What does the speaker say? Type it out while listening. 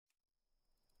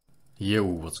Yo,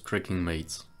 what's cracking,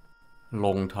 mates?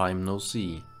 Long time no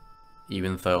see.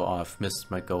 Even though I've missed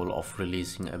my goal of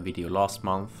releasing a video last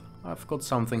month, I've got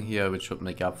something here which should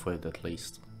make up for it at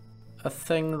least. A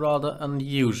thing rather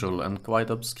unusual and quite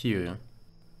obscure.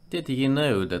 Did you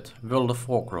know that World of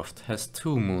Warcraft has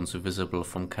two moons visible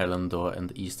from Kalimdor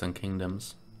and Eastern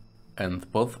Kingdoms?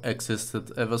 And both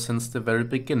existed ever since the very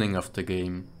beginning of the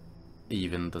game.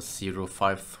 Even the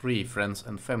 053 Friends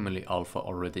and Family Alpha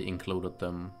already included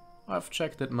them. I've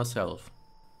checked it myself.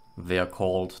 They are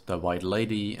called the White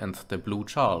Lady and the Blue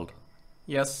Child.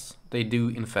 Yes, they do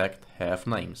in fact have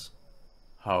names.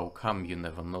 How come you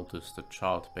never noticed the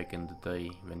child back in the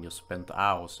day when you spent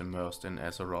hours immersed in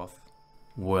Azeroth?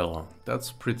 Well,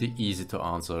 that's pretty easy to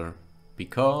answer.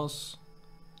 Because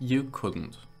you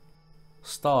couldn't.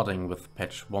 Starting with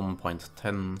patch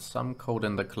 1.10, some code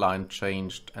in the client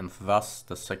changed and thus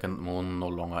the second moon no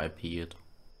longer appeared.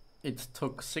 It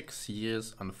took 6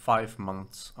 years and 5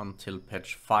 months until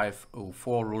patch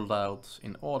 5.04 rolled out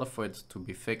in order for it to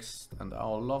be fixed and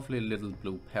our lovely little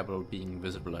blue pebble being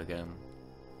visible again.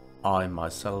 I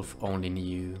myself only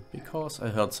knew because I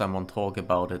heard someone talk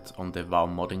about it on the WoW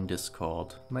modding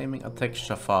Discord, naming a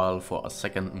texture file for a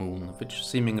second moon which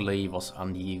seemingly was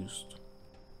unused.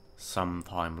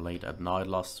 Sometime late at night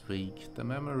last week, the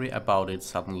memory about it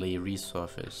suddenly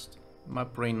resurfaced. My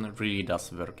brain really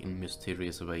does work in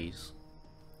mysterious ways.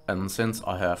 And since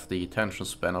I have the attention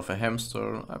span of a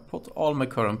hamster, I put all my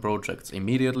current projects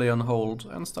immediately on hold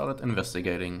and started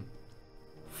investigating.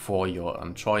 For your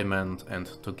enjoyment and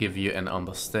to give you an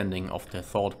understanding of the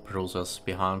thought process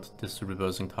behind this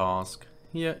reversing task,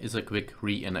 here is a quick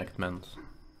reenactment.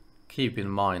 Keep in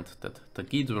mind that the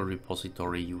Ghidra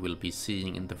repository you will be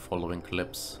seeing in the following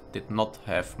clips did not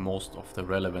have most of the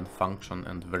relevant function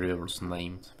and variables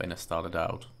named when I started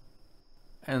out.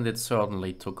 And it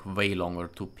certainly took way longer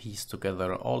to piece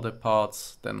together all the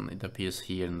parts than it appears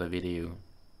here in the video.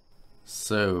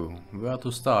 So, where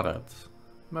to start at?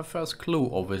 My first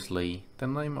clue obviously, the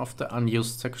name of the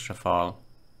unused texture file.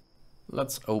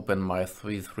 Let's open my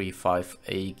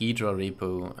 335A Ghidra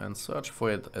repo and search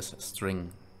for it as a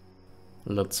string.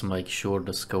 Let's make sure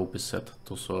the scope is set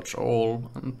to search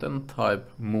all and then type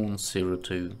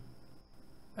moon02.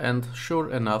 And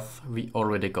sure enough, we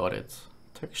already got it.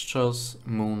 Textures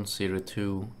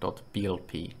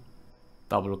moon02.blp.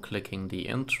 Double clicking the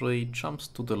entry jumps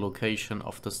to the location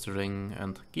of the string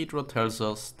and Ghidra tells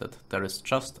us that there is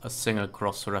just a single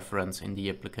cross reference in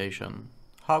the application.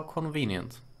 How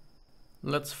convenient.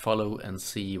 Let's follow and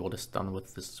see what is done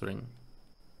with this string.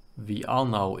 We are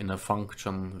now in a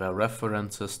function where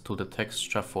references to the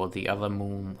texture for the other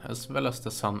moon as well as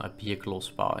the sun appear close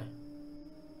by.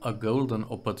 A golden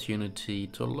opportunity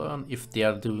to learn if they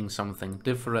are doing something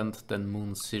different than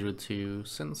Moon 02,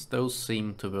 since those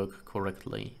seem to work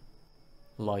correctly.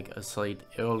 Like I said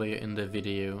earlier in the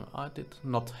video, I did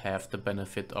not have the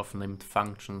benefit of named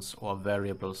functions or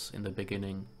variables in the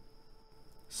beginning.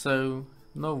 So,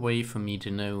 no way for me to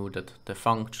know that the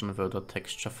function where the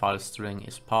texture file string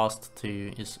is passed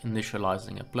to is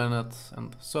initializing a planet,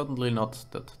 and certainly not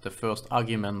that the first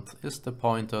argument is the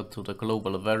pointer to the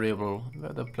global variable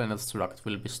where the planet struct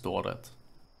will be stored at.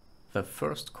 The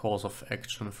first course of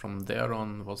action from there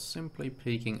on was simply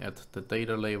peeking at the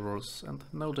data labels and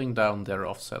noting down their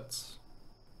offsets.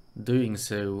 Doing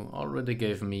so already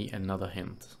gave me another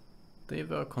hint. They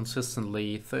were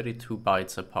consistently 32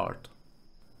 bytes apart.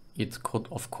 It could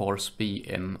of course be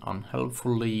an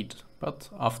unhelpful lead, but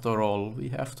after all we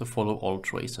have to follow all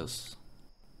traces.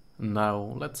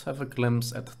 Now let's have a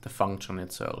glimpse at the function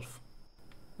itself.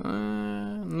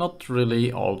 Not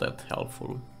really all that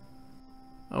helpful.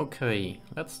 Okay,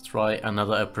 let's try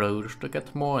another approach to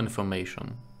get more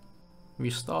information. We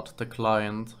start the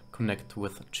client, connect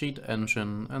with cheat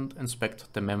engine and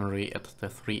inspect the memory at the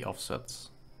 3 offsets.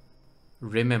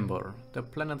 Remember, the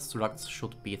planet structs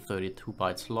should be 32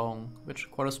 bytes long, which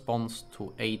corresponds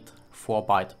to 8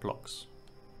 4-byte blocks.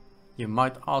 You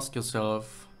might ask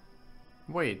yourself,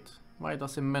 wait, why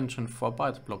does it mention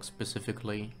 4-byte blocks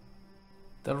specifically?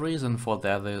 The reason for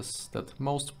that is that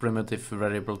most primitive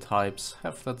variable types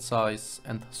have that size,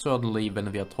 and certainly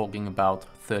when we are talking about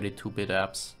 32-bit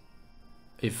apps.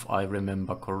 If I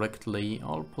remember correctly,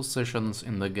 all positions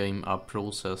in the game are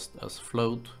processed as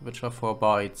float, which are 4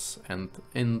 bytes, and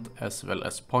int as well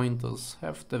as pointers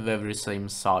have the very same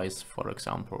size, for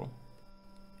example.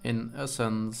 In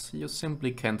essence, you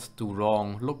simply can't do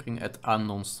wrong looking at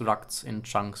unknown structs in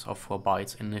chunks of 4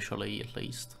 bytes initially at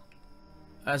least.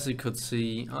 As you could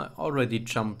see, I already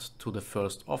jumped to the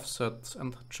first offset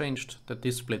and changed the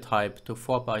display type to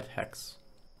 4-byte hex.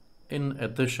 In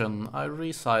addition, I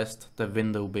resized the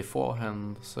window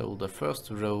beforehand, so the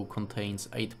first row contains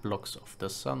 8 blocks of the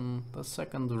sun, the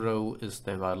second row is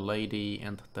the White Lady,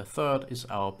 and the third is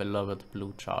our beloved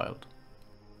blue child.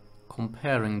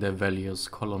 Comparing the values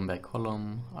column by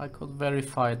column, I could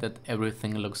verify that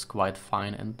everything looks quite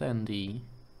fine and dandy.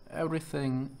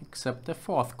 Everything except the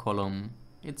fourth column.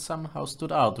 It somehow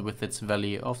stood out with its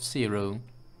value of 0.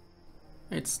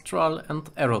 It's trial and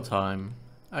error time.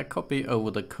 I copy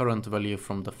over the current value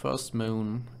from the first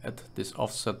moon, add this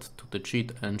offset to the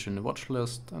cheat engine watch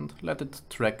list and let it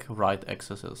track write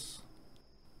excesses.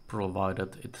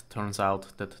 Provided it turns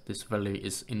out that this value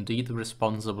is indeed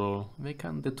responsible, we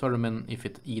can determine if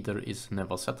it either is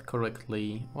never set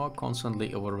correctly or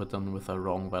constantly overwritten with a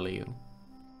wrong value.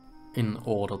 In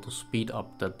order to speed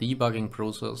up the debugging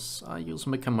process, I use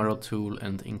my camera tool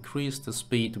and increase the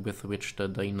speed with which the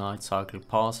day-night cycle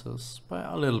passes by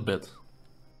a little bit.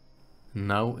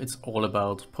 Now it's all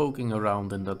about poking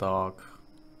around in the dark,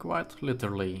 quite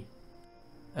literally.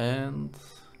 And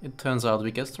it turns out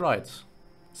we guessed right.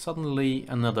 Suddenly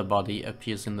another body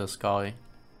appears in the sky.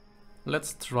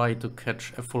 Let's try to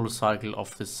catch a full cycle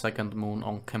of this second moon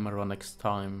on camera next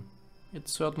time. It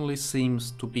certainly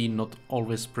seems to be not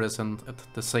always present at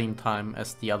the same time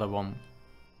as the other one.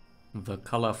 The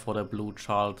color for the blue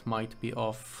child might be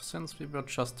off, since we were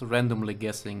just randomly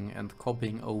guessing and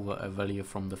copying over a value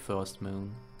from the first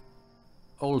moon.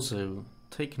 Also,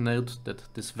 take note that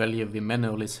this value we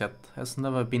manually set has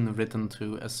never been written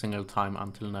to a single time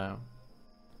until now.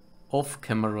 Off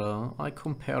camera, I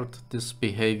compared this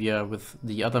behavior with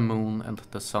the other moon and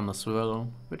the sun as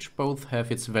well, which both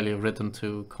have its value written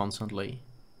to constantly.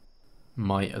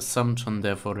 My assumption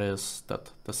therefore is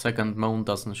that the second moon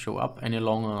doesn't show up any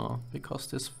longer, because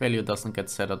this value doesn't get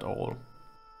set at all.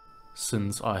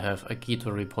 Since I have a Git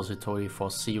repository for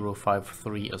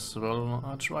 053 as well,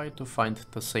 I try to find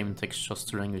the same texture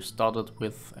string we started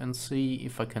with and see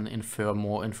if I can infer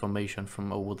more information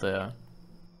from over there.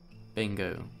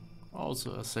 Bingo.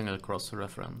 Also a single cross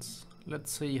reference.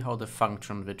 Let's see how the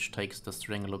function which takes the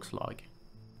string looks like.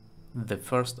 The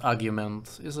first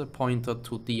argument is a pointer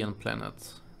to DN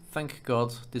Planet. Thank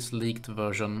God this leaked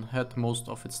version had most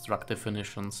of its struct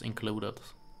definitions included.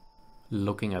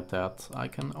 Looking at that, I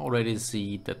can already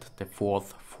see that the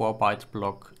fourth 4-byte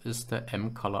block is the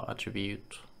mColor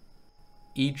attribute.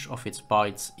 Each of its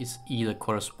bytes is either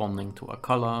corresponding to a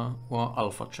color or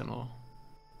alpha channel.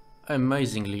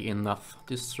 Amazingly enough,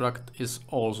 this struct is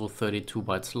also 32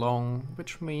 bytes long,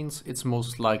 which means it's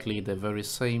most likely the very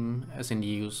same as in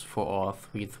use for our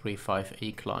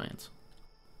 335A client.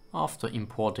 After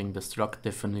importing the struct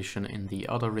definition in the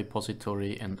other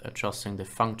repository and adjusting the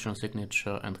function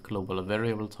signature and global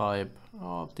variable type,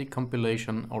 our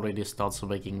decompilation already starts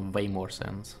making way more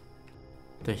sense.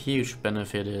 The huge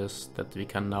benefit is that we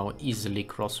can now easily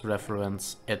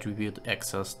cross-reference attribute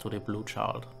access to the blue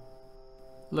child.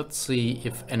 Let's see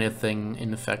if anything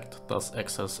in fact does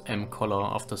access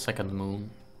mColor of the second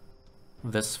moon.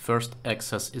 This first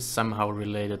access is somehow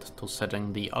related to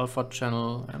setting the alpha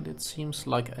channel, and it seems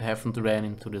like I haven't ran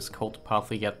into this code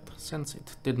path yet, since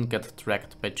it didn't get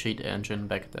tracked by cheat engine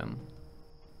back then.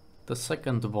 The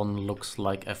second one looks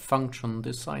like a function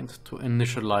designed to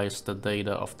initialize the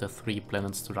data of the 3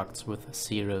 planet structs with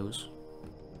zeros.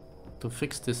 To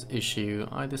fix this issue,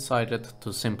 I decided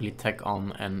to simply tack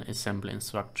on an assembly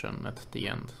instruction at the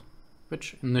end,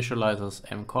 which initializes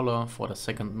mColor for the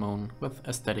second moon with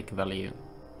a static value.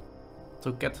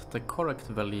 To get the correct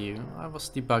value, I was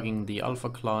debugging the alpha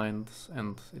client,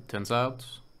 and it turns out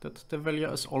that the value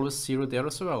is always 0 there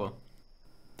as well.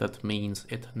 That means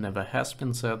it never has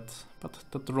been set, but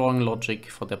the drawing logic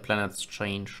for the planets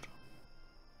changed.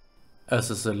 As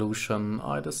a solution,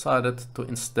 I decided to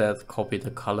instead copy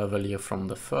the color value from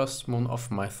the first moon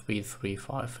of my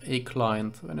 335A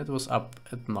client when it was up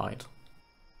at night.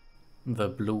 The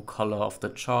blue color of the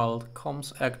child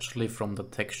comes actually from the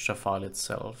texture file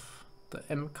itself. The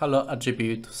mColor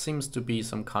attribute seems to be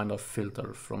some kind of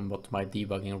filter from what my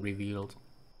debugging revealed.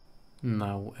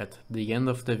 Now, at the end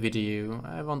of the video,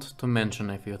 I want to mention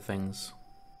a few things.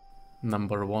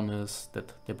 Number 1 is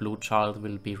that the blue child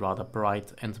will be rather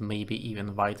bright and maybe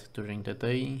even white during the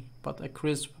day, but a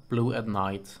crisp blue at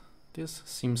night. This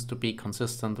seems to be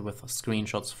consistent with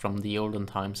screenshots from the olden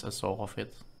times I saw of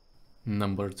it.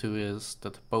 Number 2 is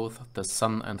that both the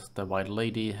sun and the White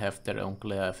Lady have their own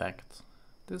glare effect.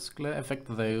 This glare effect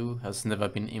though has never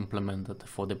been implemented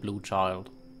for the blue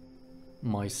child.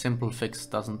 My simple fix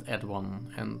doesn't add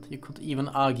one, and you could even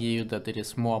argue that it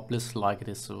is more bliss-like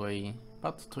this way.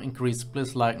 But to increase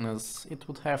bliss likeness, it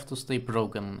would have to stay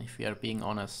broken, if we are being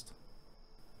honest.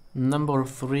 Number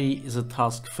 3 is a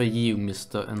task for you,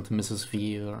 Mr. and Mrs.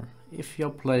 Viewer. If you're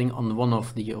playing on one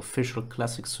of the official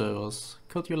classic servers,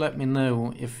 could you let me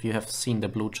know if you have seen the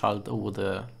blue child over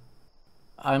there?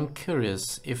 I'm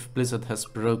curious if Blizzard has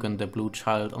broken the blue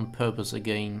child on purpose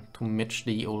again to match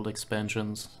the old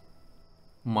expansions.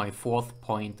 My fourth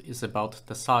point is about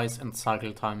the size and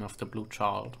cycle time of the blue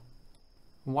child.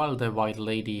 While the White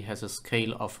Lady has a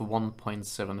scale of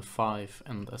 1.75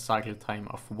 and a cycle time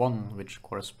of 1, which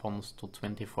corresponds to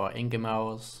 24 in-game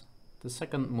hours, the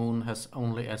second moon has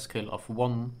only a scale of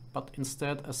 1, but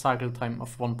instead a cycle time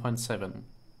of 1.7.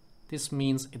 This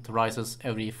means it rises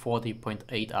every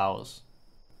 40.8 hours.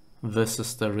 This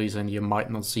is the reason you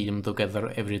might not see them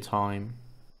together every time.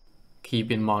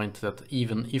 Keep in mind that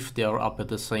even if they are up at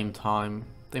the same time,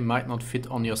 they might not fit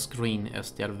on your screen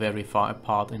as they are very far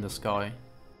apart in the sky.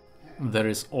 There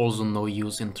is also no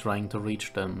use in trying to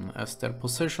reach them, as their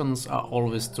positions are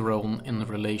always drawn in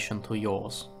relation to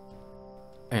yours.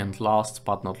 And last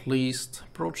but not least,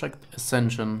 Project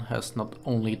Ascension has not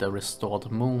only the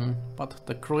restored moon, but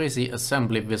the crazy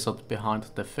assembly wizard behind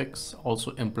the fix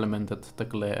also implemented the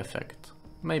glare effect.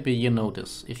 Maybe you know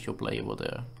this if you play over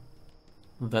there.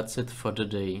 That's it for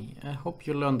today. I hope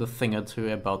you learned a thing or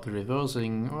two about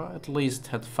reversing, or at least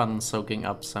had fun soaking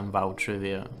up some WoW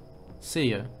trivia.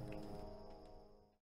 See ya!